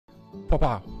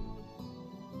Pop.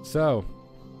 So,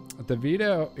 the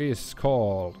video is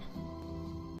called...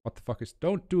 What the fuck is...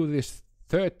 Don't do this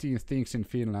 13 things in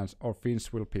Finland or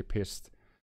Finns will be pissed.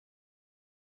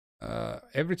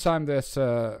 Every time there's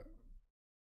a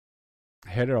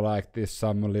header like this,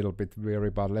 I'm a little bit weary,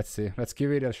 but let's see. Let's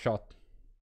give it a shot,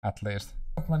 at least. If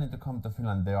you're planning to come to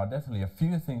Finland, there are definitely a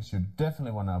few things you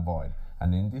definitely want to avoid.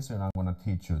 And in this video, I'm going to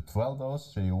teach you 12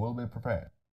 those, so you will be prepared.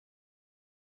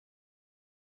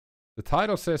 The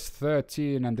title says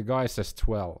 13 and the guy says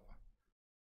 12.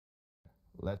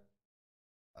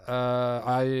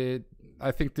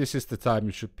 I think this is the time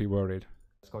you should be worried.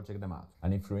 Let's go check them out.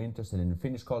 And if you're interested in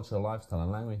Finnish culture, lifestyle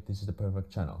and language, this is the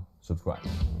perfect channel. Subscribe.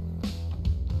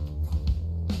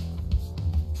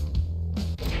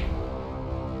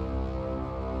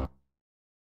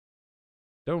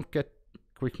 Don't get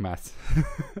quick math.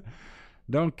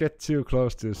 Don't get too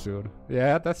close too soon.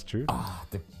 Yeah, that's true.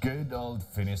 The good old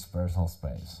Finnish personal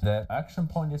space. The action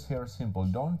point is here simple.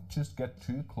 Don't just get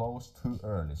too close too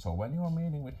early. So when you are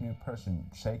meeting with a new person,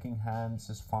 shaking hands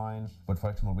is fine. But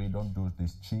for example, we don't do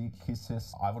these cheek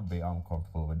kisses. I would be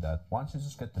uncomfortable with that. Once you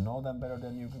just get to know them better,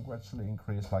 then you can gradually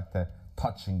increase like the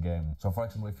touching game. So for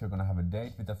example, if you're gonna have a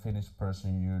date with a Finnish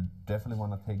person, you definitely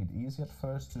want to take it easy at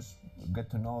first, just get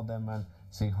to know them and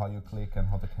see how you click and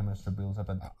how the chemistry builds up.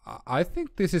 And I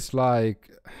think this is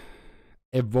like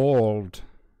evolved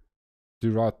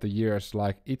throughout the years.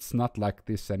 Like it's not like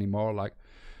this anymore. Like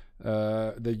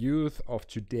the youth of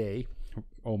today,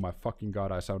 oh my fucking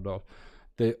god, I sound old.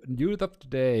 The youth of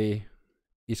today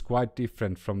is quite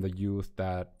different from the youth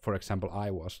that, for example,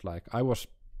 I was. Like I was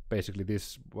basically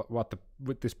this, what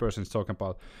this person is talking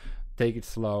about. Take it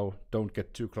slow, don't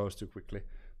get too close too quickly.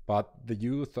 But the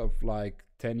youth of like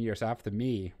 10 years after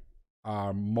me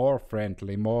are more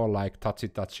friendly, more like touchy.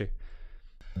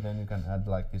 Then you can add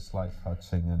like this light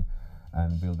touching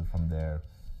and build it from there.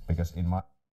 Because in my...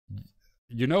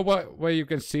 You know what, where you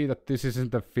can see that this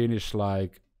isn't the Finnish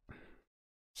like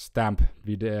stamp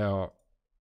video.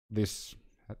 This...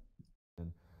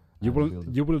 You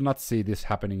will not see this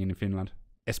happening in Finland.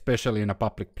 Especially in a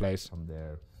public place. From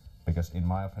there, because in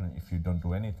my opinion, if you don't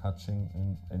do any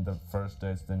touching in the first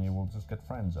dates, then you will just get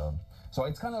friend zoned. So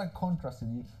it's kind of like contrasted.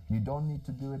 You don't need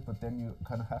to do it, but then you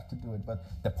kind of have to do it. But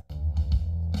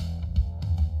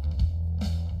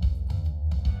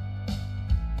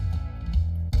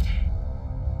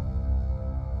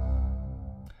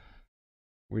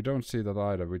we don't see that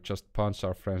either. We just punch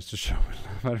our friends to show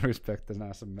love and respect them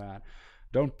as a man.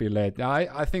 Don't be late.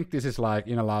 I think this is like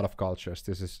in a lot of cultures.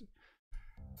 This is...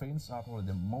 Finns are probably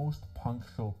the most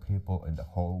punctual people in the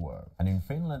whole world. And in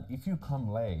Finland, if you come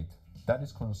late, that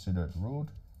is considered rude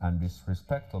and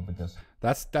disrespectful because...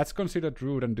 That's considered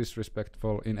rude and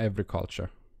disrespectful in every culture.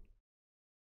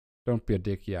 Don't be a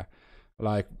dick, yeah.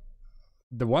 Like,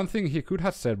 the one thing he could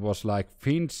have said was like,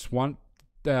 Finns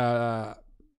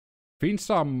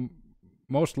are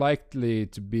most likely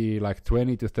to be like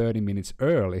 20 to 30 minutes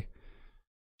early.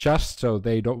 Just so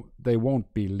they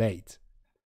won't be late.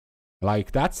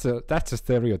 Like that's a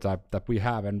stereotype that we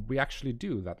have, and we actually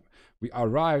do that. We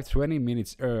arrive 20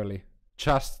 minutes early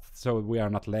just so we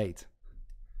are not late.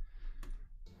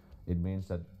 It means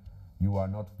that you are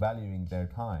not valuing their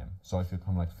time. So if you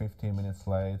come like 15 minutes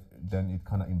late, then it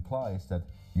kind of implies that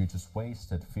you just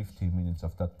wasted 15 minutes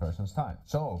of that person's time.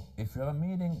 So if you have a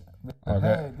meeting with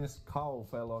hey, this cow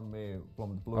fell on me from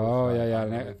the blue sky,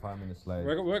 I'm only 5 minutes late.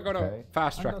 We're gonna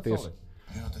fast track this.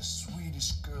 You know, the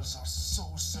Swedish girls are so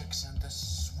sexy and the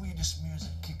Swedish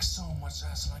music kicks so much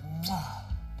ass, like mwah.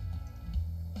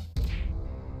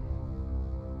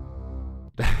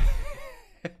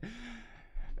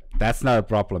 That's not a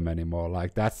problem anymore.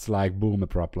 Like that's like boomer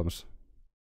problems.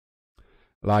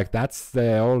 Like that's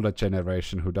the older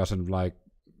generation who doesn't like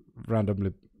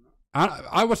randomly.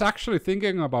 I was actually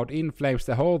thinking about In Flames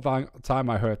the whole time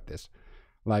I heard this.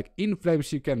 Like In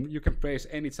Flames, you can praise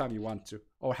anytime you want to,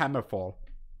 or Hammerfall.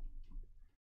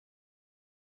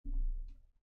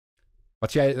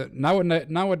 But yeah,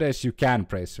 nowadays you can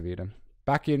praise Sweden.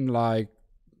 Back in like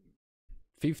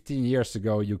 15 years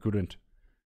ago, you couldn't.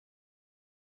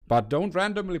 But don't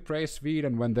randomly praise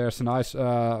Sweden when there's an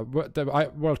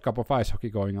the World Cup of ice hockey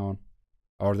going on,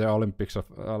 or the Olympics of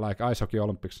like ice hockey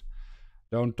Olympics.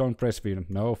 Don't praise Sweden.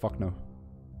 No, fuck no.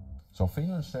 So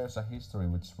Finland shares a history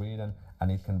with Sweden,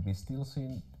 and it can be still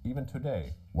seen even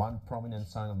today. One prominent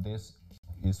sign of this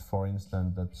is, for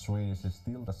instance, that Swedish is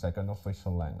still the second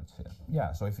official language here.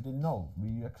 Yeah, so if you didn't know,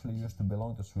 we actually used to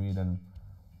belong to Sweden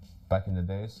back in the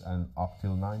days and up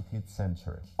till 19th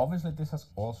century. Obviously, this has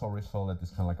also resulted in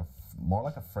this kind of like a more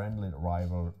like a friendly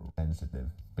rival sensitive,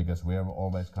 because we have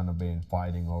always kind of been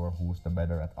fighting over who's the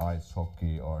better at ice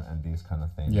hockey and these kind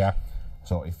of things. Yeah.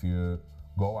 So if you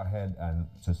go ahead and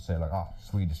just say like,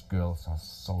 Swedish girls are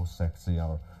so sexy,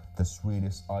 or the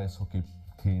Swedish ice hockey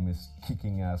team is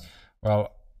kicking ass.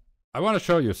 Well, I want to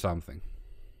show you something.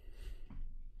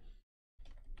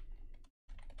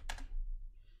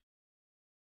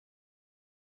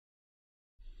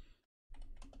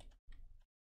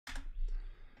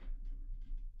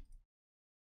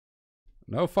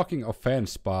 No fucking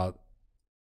offense, but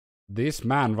this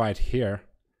man right here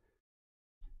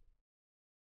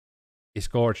is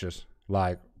gorgeous.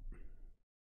 Like,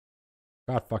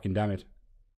 god fucking damn it.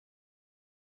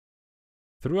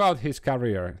 Throughout his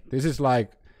career, this is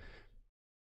like,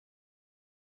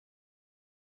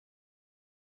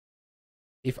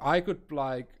 if I could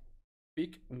like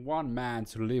pick one man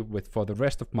to live with for the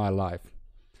rest of my life,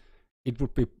 it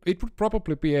would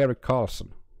probably be Erik Karlsson.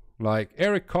 Like,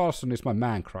 Erik Karlsson is my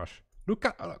man crush. Look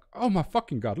at, oh my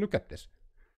fucking god, look at this.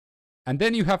 And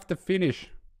then you have the Finnish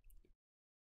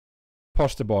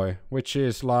poster boy, which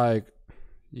is like,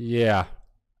 yeah.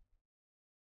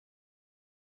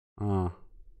 Yeah,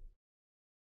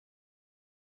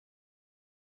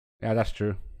 that's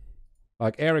true.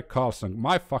 Like, Erik Karlsson,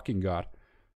 my fucking god.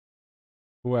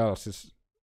 Who else is...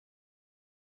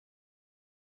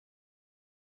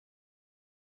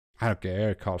 I don't care,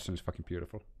 Erik Karlsson is fucking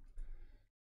beautiful.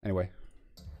 Anyway.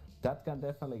 That can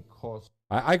definitely cause...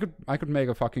 I could make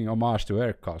a fucking homage to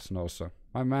Erik Karlsson also.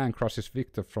 My man crushes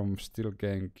Victor from Still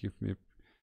Game gives me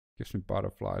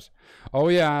butterflies. Oh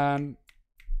yeah, and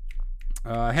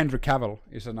Henry Cavill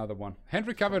is another one.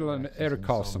 Henry Cavill and Erik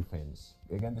Karlsson.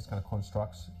 Again, this kind of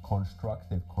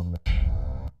constructive conversation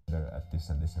at this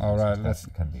and this. And all this, right,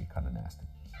 that can be kind of nasty.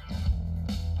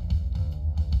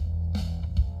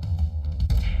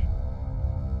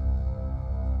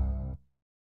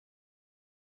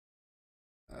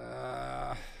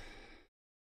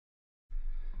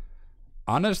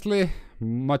 Honestly,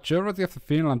 majority of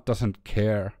Finland doesn't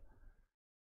care.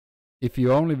 If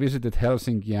you only visited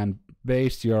Helsinki and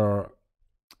based your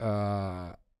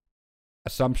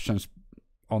assumptions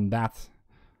on that,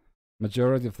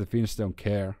 majority of the Finns don't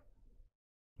care.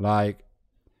 Like,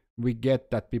 we get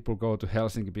that people go to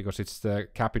Helsinki because it's the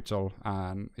capital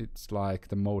and it's like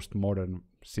the most modern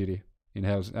city in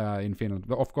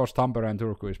Finland. Of course, Tampere and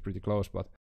Turku is pretty close, but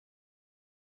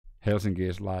Helsinki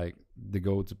is like the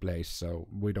go-to place, so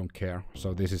we don't care.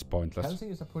 So this is pointless.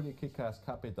 Helsinki is a pretty kick-ass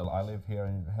capital. I live here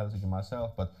in Helsinki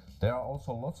myself, but there are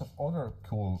also lots of other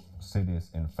cool cities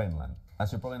in Finland.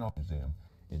 As you probably know, museum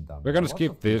in Tampere. We're gonna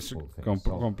skip this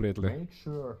completely. So make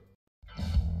sure.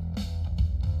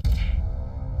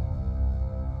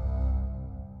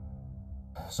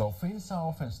 So Finns are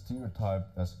often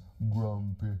stereotyped as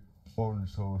grumpy,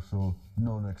 unsocial,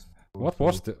 non-expressive. What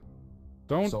was the?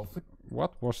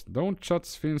 Don't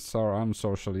judge Finns are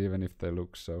unsocial even if they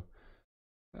look so.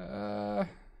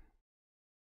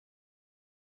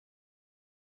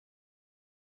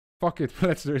 Fuck it,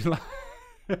 let's do it.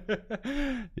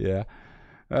 Yeah.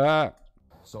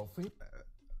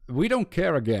 We don't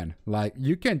care again. Like,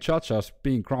 you can judge us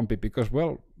being grumpy because,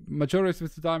 well, majority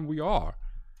of the time we are.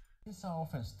 Finns are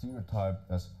often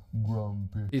stereotyped as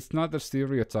grumpy. It's not a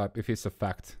stereotype if it's a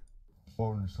fact.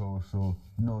 Unsocial,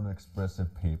 non-expressive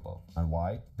people. And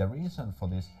why? The reason for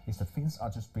this is that Finns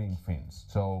are just being Finns.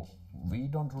 So we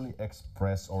don't really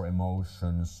express our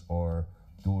emotions or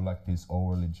do like this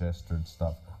overly gestured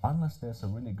stuff unless there's a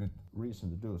really good reason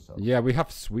to do so. Yeah, we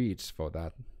have Swedes for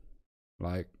that.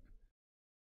 Like,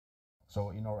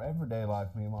 so in our everyday life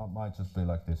we might just be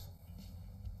like this.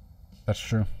 That's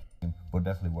true. But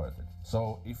definitely worth it.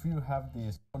 So if you have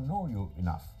these, don't know you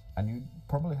enough, and you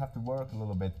probably have to work a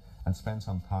little bit and spend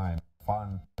some time,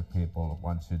 fun with people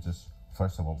once you just,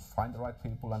 first of all, find the right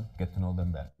people and get to know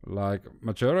them better. Like,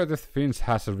 majority of Finns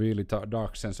has a really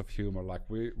dark sense of humor. Like,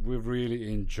 we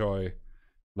really enjoy,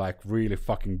 like, really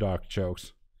fucking dark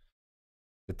jokes.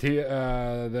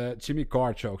 The Jimmy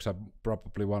Carr jokes are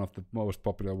probably one of the most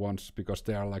popular ones because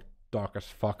they are, like, dark as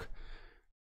fuck.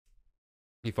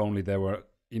 If only there were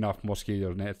enough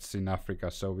mosquito nets in Africa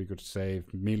so we could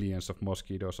save millions of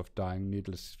mosquitoes of dying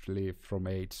needlessly from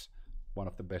AIDS. One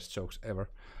of the best jokes ever.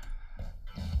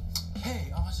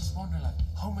 Hey, I was just wondering, like,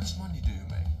 how much money do you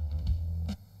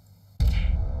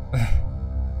make?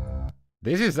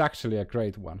 This is actually a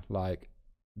great one. Like,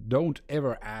 don't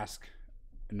ever ask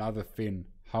another Finn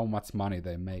how much money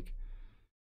they make.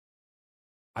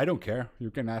 I don't care.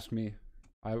 You can ask me.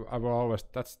 I will always.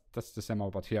 That's the same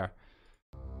about here.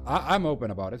 I'm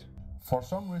open about it. For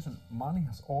some reason, money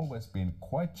has always been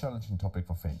quite challenging topic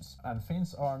for Finns. And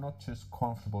Finns are not just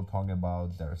comfortable talking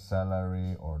about their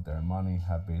salary or their money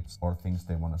habits or things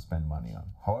they want to spend money on.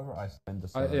 However, I spend the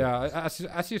salary. Yeah,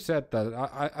 as you said that,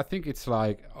 I think it's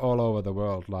like all over the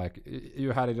world. Like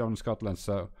you had it on Scotland,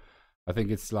 so I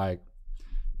think it's like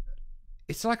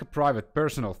a private,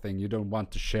 personal thing you don't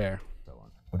want to share. So on.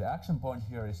 But the action point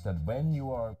here is that when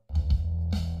you are...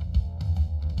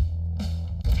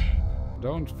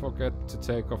 Don't forget to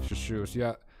take off your shoes.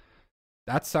 Yeah,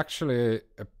 that's actually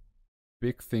a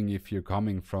big thing if you're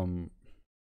coming from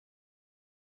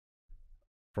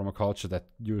a culture that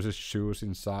uses shoes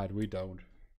inside. We don't.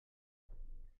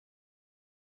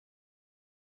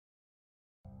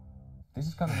 This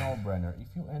is kind of no-brainer. If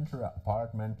you enter an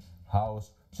apartment,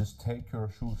 house, just take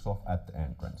your shoes off at the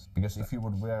entrance. Because if you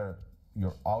would wear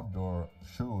your outdoor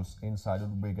shoes inside, it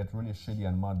would get really shitty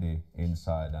and muddy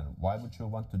inside, and why would you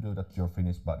want to do that to your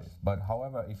Finnish buddies? But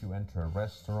however, if you enter a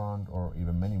restaurant or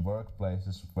even many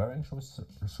workplaces, wearing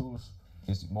shoes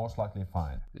is most likely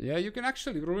fine. Yeah, you can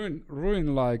actually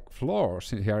ruin like floors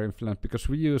here in Finland, because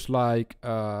we use like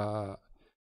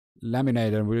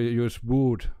laminate and we use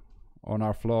wood on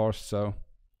our floors, so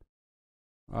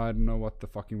I don't know what the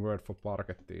fucking word for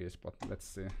parquet is, but let's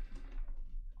see.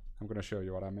 I'm gonna show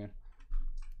you what I mean.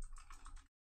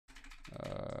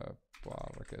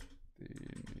 Parquet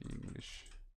in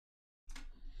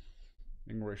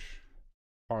English.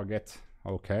 Parquet.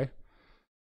 Okay.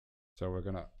 So we're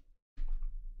gonna.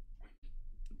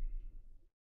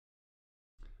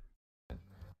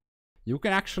 You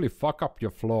can actually fuck up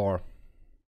your floor.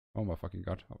 Oh my fucking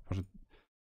god!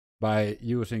 By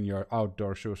using your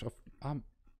outdoor shoes. I'm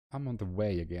on the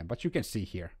way again, but you can see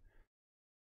here.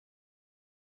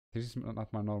 This is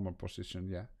not my normal position,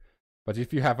 yeah. But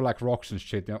if you have like rocks and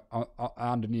shit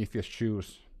underneath your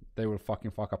shoes, they will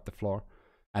fucking fuck up the floor.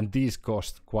 And these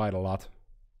cost quite a lot.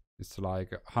 It's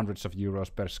like hundreds of euros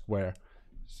per square.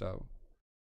 So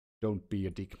don't be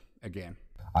a dick again.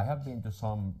 I have been to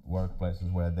some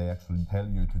workplaces where they actually tell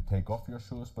you to take off your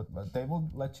shoes, but they will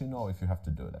let you know if you have to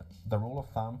do that. The rule of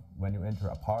thumb, when you enter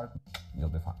a park, you'll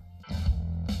be fine.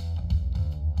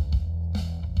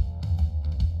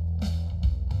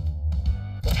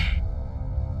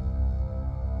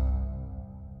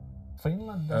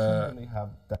 Finland doesn't really have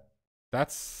that.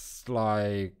 That's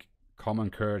like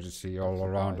common courtesy all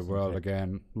around the world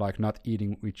again, like not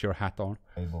eating with your hat on.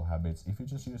 Table habits. If you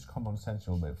just use common sense,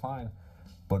 you'll be fine.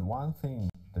 But one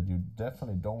thing that you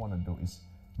definitely don't want to do is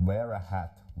wear a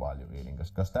hat while you're eating,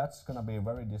 because that's going to be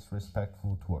very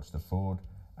disrespectful towards the food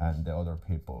and the other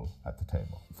people at the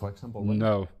table. For example,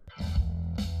 no.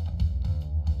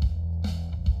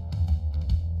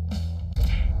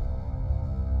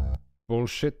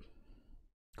 Bullshit.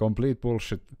 Complete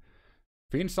bullshit.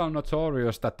 Finns are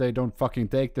notorious that they don't fucking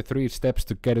take the 3 steps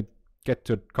to get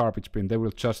to a garbage bin. They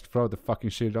will just throw the fucking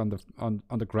shit on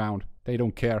the ground. They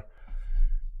don't care.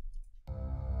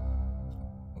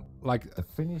 Like the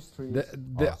Finnish streets,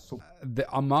 the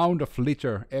amount of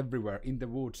litter everywhere in the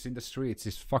woods, in the streets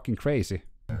is fucking crazy.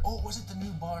 Oh, was it the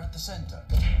new bar at the center?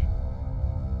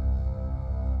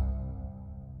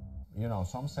 You know,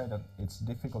 some say that it's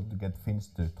difficult to get Finns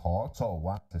to talk, so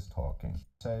what is talking?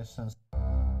 Sessions.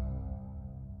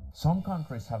 Some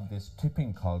countries have this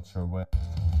tipping culture where...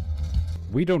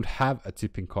 We don't have a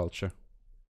tipping culture.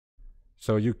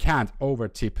 So you can't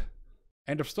over-tip.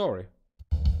 End of story.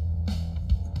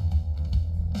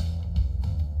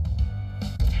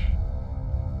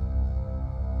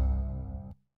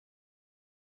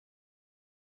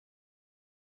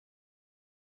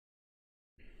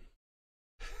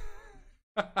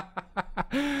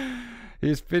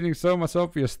 He's spinning so much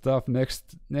obvious stuff.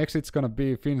 Next it's gonna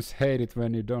be Finns hate it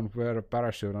when you don't wear a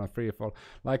parachute on a free fall.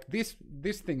 Like this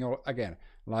thing again.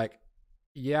 Like,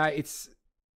 yeah, it's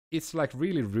like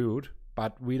really rude,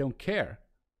 but we don't care.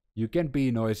 You can be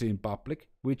noisy in public.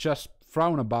 We just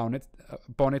frown upon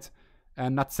it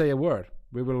and not say a word.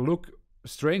 We will look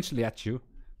strangely at you,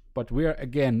 but we're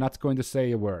again not going to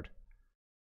say a word.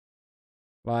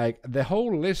 Like the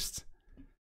whole list.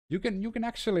 You can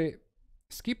actually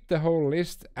skip the whole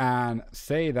list and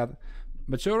say that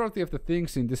majority of the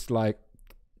things in this, like,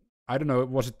 I don't know,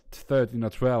 was it 13 or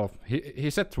 12? He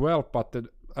said 12, but the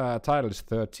title is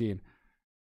 13.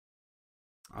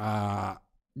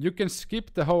 You can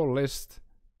skip the whole list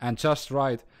and just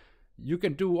write, you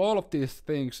can do all of these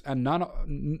things and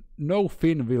no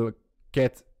Finn will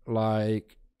get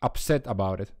like upset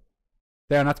about it.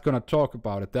 They're not gonna talk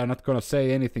about it. They're not gonna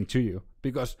say anything to you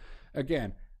because,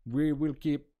 again, we will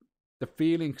keep the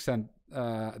feelings and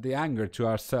the anger to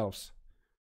ourselves.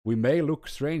 We may look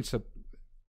strange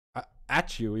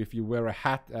at you if you wear a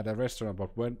hat at a restaurant,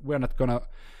 but we're not gonna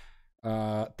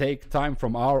take time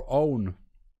from our own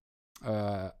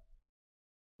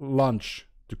lunch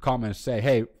to come and say,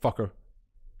 hey, fucker,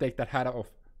 take that hat off.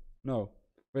 No.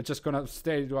 We're just gonna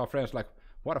stay to our friends like,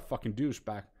 what a fucking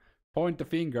douchebag. Point the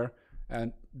finger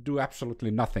and do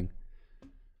absolutely nothing.